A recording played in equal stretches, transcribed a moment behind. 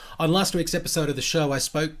On last week's episode of the show, I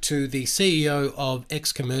spoke to the CEO of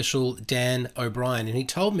X-Commercial, Dan O'Brien, and he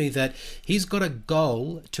told me that he's got a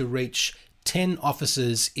goal to reach 10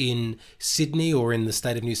 offices in Sydney or in the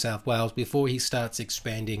state of New South Wales before he starts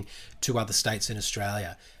expanding to other states in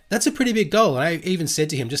Australia. That's a pretty big goal. I even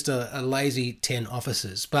said to him, just a lazy 10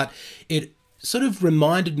 offices. But it sort of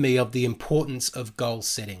reminded me of the importance of goal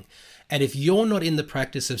setting. And if you're not in the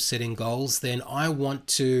practice of setting goals, then I want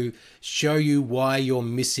to show you why you're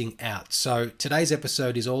missing out. So today's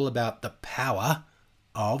episode is all about the power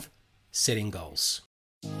of setting goals.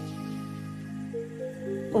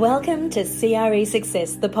 Welcome to CRE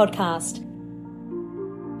Success, the podcast.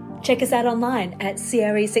 Check us out online at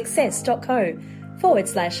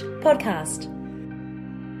cresuccess.co/podcast.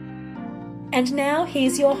 And now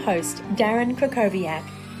here's your host, Darren Krakowiak.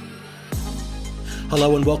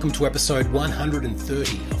 Hello and welcome to episode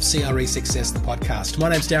 130 of CRE Success, the podcast. My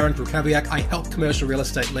name's Darren Krakowiak. I help commercial real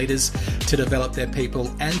estate leaders to develop their people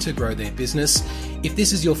and to grow their business. If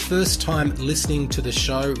this is your first time listening to the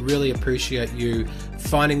show, really appreciate you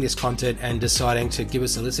finding this content and deciding to give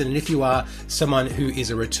us a listen. And if you are someone who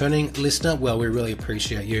is a returning listener, well, we really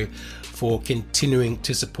appreciate you for continuing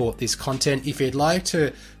to support this content. If you'd like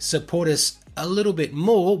to support us a little bit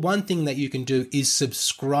more, one thing that you can do is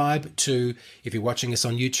subscribe to, if you're watching us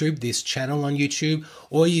on YouTube, this channel on YouTube,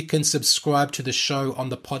 or you can subscribe to the show on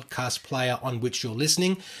the podcast player on which you're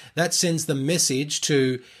listening. That sends the message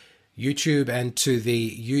to YouTube and to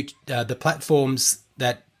the platforms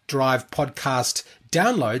that drive podcast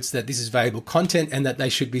downloads that this is valuable content and that they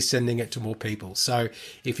should be sending it to more people. So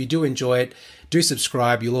if you do enjoy it, do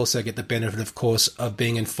subscribe. You'll also get the benefit, of course, of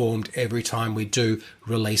being informed every time we do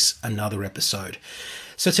release another episode.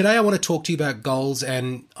 So today I want to talk to you about goals,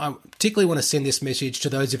 and I particularly want to send this message to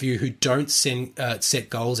those of you who don't set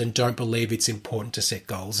goals and don't believe it's important to set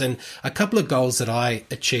goals. And a couple of goals that I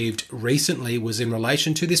achieved recently was in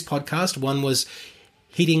relation to this podcast. One was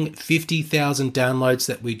hitting 50,000 downloads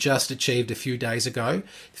that we just achieved a few days ago.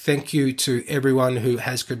 Thank you to everyone who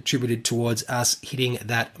has contributed towards us hitting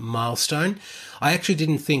that milestone. I actually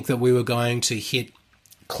didn't think that we were going to hit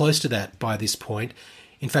close to that by this point.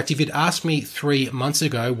 In fact, if you'd asked me 3 months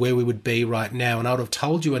ago where we would be right now, and I would have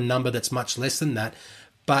told you a number that's much less than that,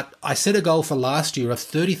 but I set a goal for last year of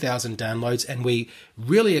 30,000 downloads, and we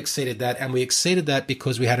really exceeded that. And we exceeded that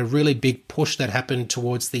because we had a really big push that happened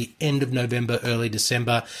towards the end of November, early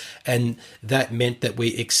December. And that meant that we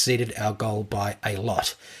exceeded our goal by a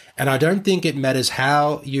lot. And I don't think it matters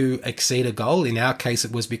how you exceed a goal. In our case,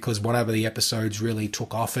 it was because one of the episodes really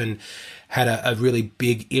took off and had a really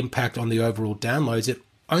big impact on the overall downloads. It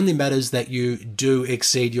only matters that you do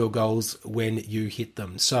exceed your goals when you hit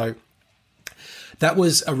them. So that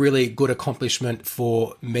was a really good accomplishment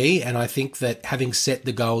for me, and I think that having set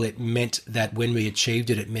the goal, it meant that when we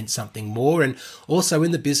achieved it, it meant something more. And also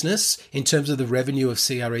in the business, in terms of the revenue of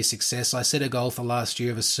CRE Success, I set a goal for last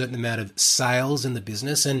year of a certain amount of sales in the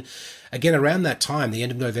business. And again, around that time, the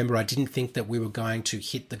end of November, I didn't think that we were going to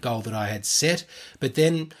hit the goal that I had set, but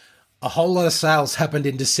then a whole lot of sales happened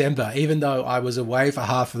in December. Even though I was away for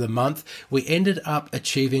half of the month, we ended up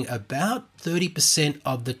achieving about 30%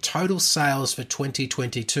 of the total sales for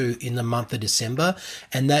 2022 in the month of December.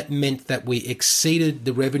 And that meant that we exceeded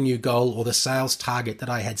the revenue goal or the sales target that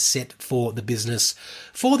I had set for the business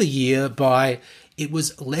for the year by, it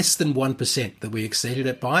was less than 1% that we exceeded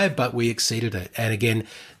it by, but we exceeded it. And again,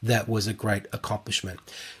 that was a great accomplishment.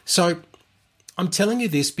 So I'm telling you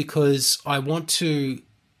this because I want to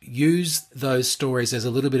use those stories as a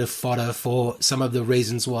little bit of fodder for some of the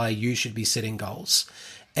reasons why you should be setting goals.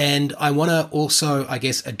 And I want to also, I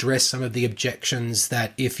guess, address some of the objections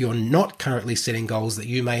that if you're not currently setting goals that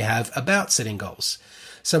you may have about setting goals.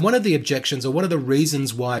 So one of the objections, or one of the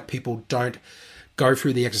reasons why people don't go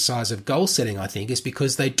through the exercise of goal setting, I think, is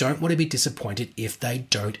because they don't want to be disappointed if they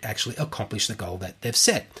don't actually accomplish the goal that they've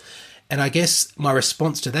set. And I guess my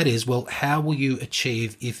response to that is, well, how will you feel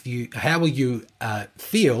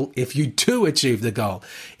if you do achieve the goal?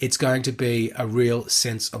 It's going to be a real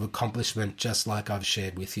sense of accomplishment, just like I've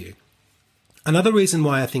shared with you. Another reason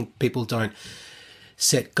why I think people don't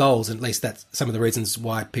set goals, at least that's some of the reasons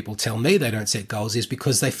why people tell me they don't set goals, is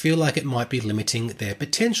because they feel like it might be limiting their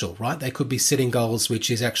potential, right? They could be setting goals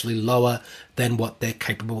which is actually lower than what they're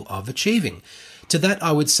capable of achieving. To that,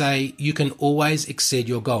 I would say you can always exceed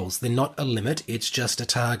your goals. They're not a limit, it's just a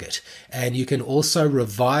target. And you can also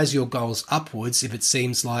revise your goals upwards if it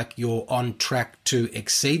seems like you're on track to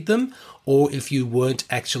exceed them, or if you weren't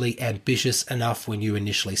actually ambitious enough when you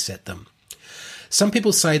initially set them. Some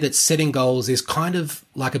people say that setting goals is kind of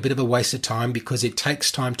like a bit of a waste of time because it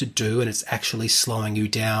takes time to do and it's actually slowing you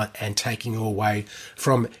down and taking you away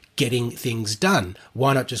from getting things done.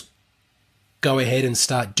 Why not just go ahead and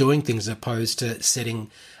start doing things as opposed to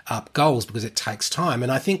setting up goals, because it takes time?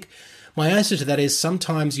 And I think my answer to that is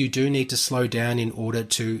sometimes you do need to slow down in order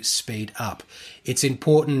to speed up. It's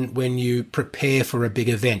important when you prepare for a big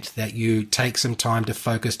event that you take some time to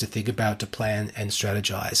focus, to think about, to plan and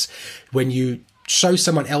strategize. When you show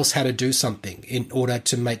someone else how to do something in order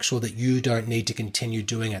to make sure that you don't need to continue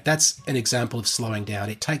doing it. That's an example of slowing down.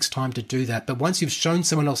 It takes time to do that. But once you've shown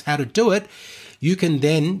someone else how to do it, you can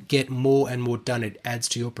then get more and more done. It adds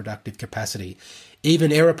to your productive capacity.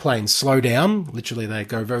 Even aeroplanes slow down. Literally, they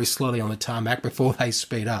go very slowly on the tarmac before they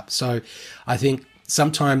speed up. So I think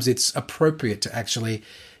sometimes it's appropriate to actually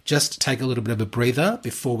just take a little bit of a breather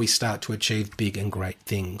before we start to achieve big and great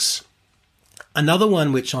things. Another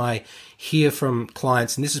one which I hear from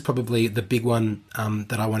clients, and this is probably the big one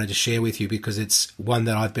that I wanted to share with you because it's one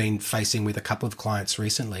that I've been facing with a couple of clients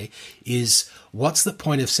recently, is what's the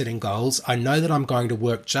point of setting goals? I know that I'm going to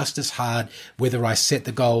work just as hard whether I set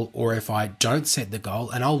the goal or if I don't set the goal,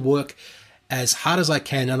 and I'll work as hard as I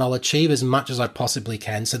can and I'll achieve as much as I possibly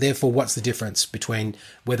can. So therefore, what's the difference between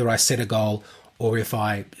whether I set a goal or if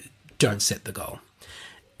I don't set the goal?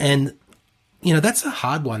 And you know, that's a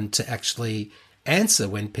hard one to actually answer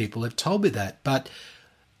when people have told me that. But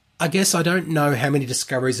I guess I don't know how many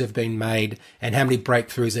discoveries have been made and how many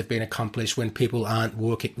breakthroughs have been accomplished when people aren't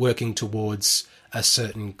working towards a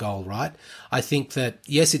certain goal, right? I think that,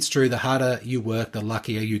 yes, it's true, the harder you work, the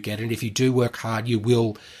luckier you get. And if you do work hard, you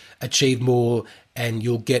will achieve more and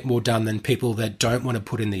you'll get more done than people that don't want to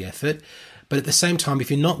put in the effort. But at the same time,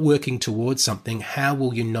 if you're not working towards something, how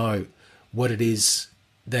will you know what it is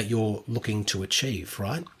that you're looking to achieve,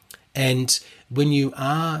 right? And when you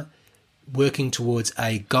are working towards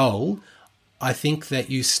a goal, I think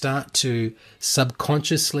that you start to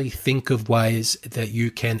subconsciously think of ways that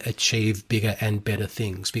you can achieve bigger and better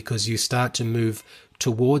things, because you start to move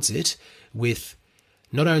towards it with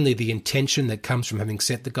not only the intention that comes from having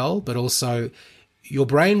set the goal, but also your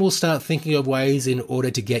brain will start thinking of ways in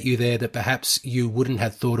order to get you there that perhaps you wouldn't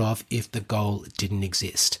have thought of if the goal didn't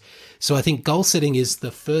exist. So I think goal setting is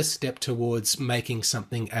the first step towards making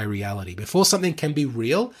something a reality. Before something can be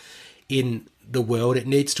real in the world, it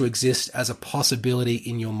needs to exist as a possibility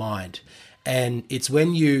in your mind. And it's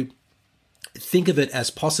when you think of it as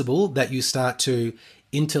possible that you start to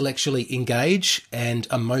intellectually engage and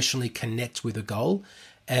emotionally connect with a goal.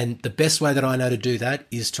 And the best way that I know to do that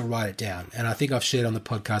is to write it down. And I think I've shared on the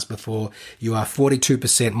podcast before, you are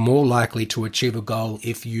 42% more likely to achieve a goal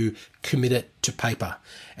if you commit it to paper.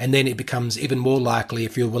 And then it becomes even more likely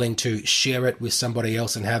if you're willing to share it with somebody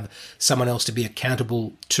else and have someone else to be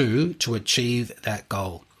accountable to achieve that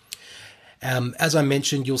goal. As I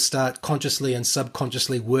mentioned, you'll start consciously and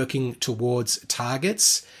subconsciously working towards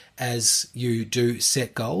targets as you do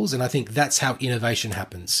set goals. And I think that's how innovation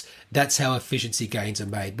happens. That's how efficiency gains are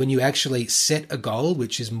made. When you actually set a goal,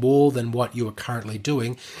 which is more than what you are currently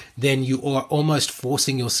doing, then you are almost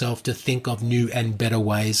forcing yourself to think of new and better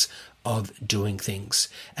ways of doing things.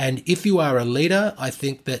 And if you are a leader, I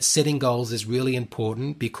think that setting goals is really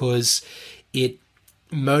important because it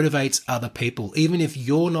motivates other people. Even if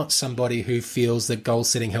you're not somebody who feels that goal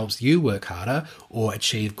setting helps you work harder or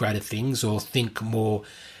achieve greater things or think more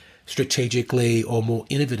strategically or more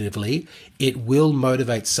innovatively, it will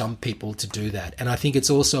motivate some people to do that. And I think it's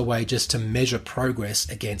also a way just to measure progress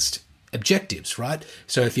against objectives, right?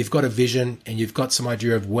 So if you've got a vision and you've got some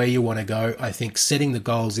idea of where you want to go, I think setting the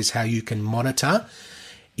goals is how you can monitor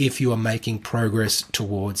if you are making progress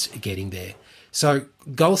towards getting there. So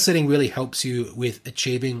goal setting really helps you with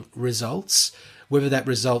achieving results, whether that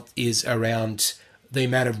result is around the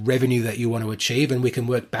amount of revenue that you want to achieve, and we can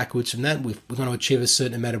work backwards from that. We're going to achieve a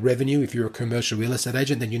certain amount of revenue. If you're a commercial real estate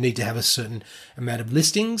agent, then you need to have a certain amount of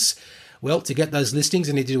listings. Well, to get those listings,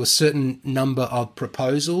 you need to do a certain number of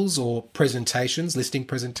proposals or presentations, listing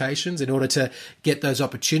presentations. In order to get those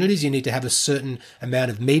opportunities, you need to have a certain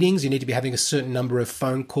amount of meetings. You need to be having a certain number of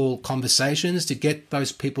phone call conversations. To get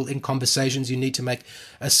those people in conversations, you need to make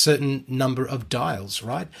a certain number of dials,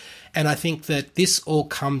 right? And I think that this all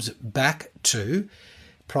comes back to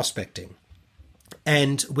prospecting.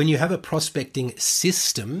 And when you have a prospecting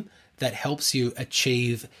system that helps you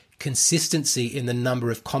achieve consistency in the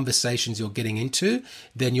number of conversations you're getting into,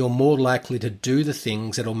 then you're more likely to do the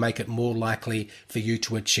things that'll make it more likely for you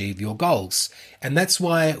to achieve your goals. And that's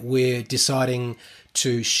why we're deciding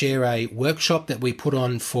to share a workshop that we put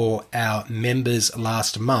on for our members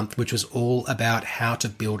last month, which was all about how to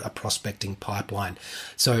build a prospecting pipeline.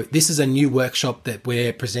 So this is a new workshop that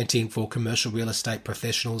we're presenting for commercial real estate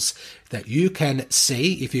professionals that you can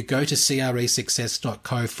see if you go to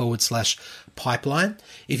cresuccess.co/pipeline.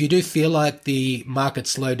 If you do feel like the market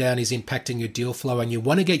slowdown is impacting your deal flow and you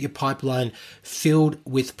want to get your pipeline filled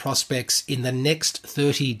with prospects in the next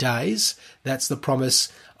 30 days, that's the promise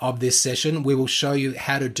of this session. We will show you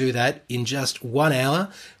how to do that in just 1 hour.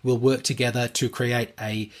 We'll work together to create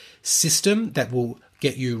a system that will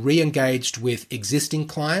get you re-engaged with existing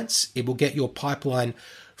clients. It will get your pipeline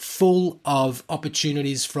full of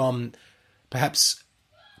opportunities from perhaps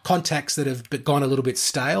contacts that have gone a little bit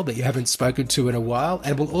stale that you haven't spoken to in a while,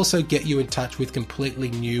 and will also get you in touch with completely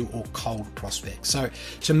new or cold prospects. So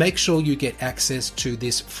to make sure you get access to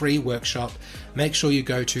this free workshop, make sure you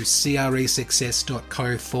go to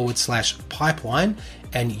cresuccess.co/pipeline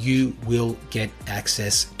and you will get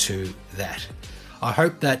access to that. I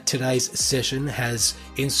hope that today's session has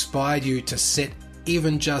inspired you to set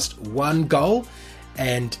even just one goal,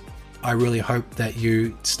 and I really hope that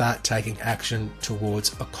you start taking action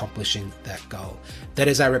towards accomplishing that goal. That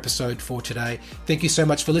is our episode for today. Thank you so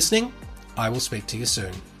much for listening. I will speak to you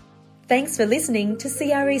soon. Thanks for listening to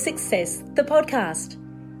CRE Success, the podcast.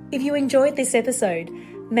 If you enjoyed this episode,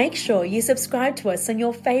 make sure you subscribe to us on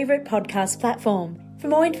your favourite podcast platform. For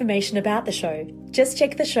more information about the show, just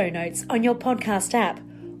check the show notes on your podcast app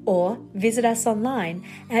or visit us online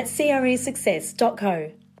at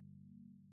cresuccess.co.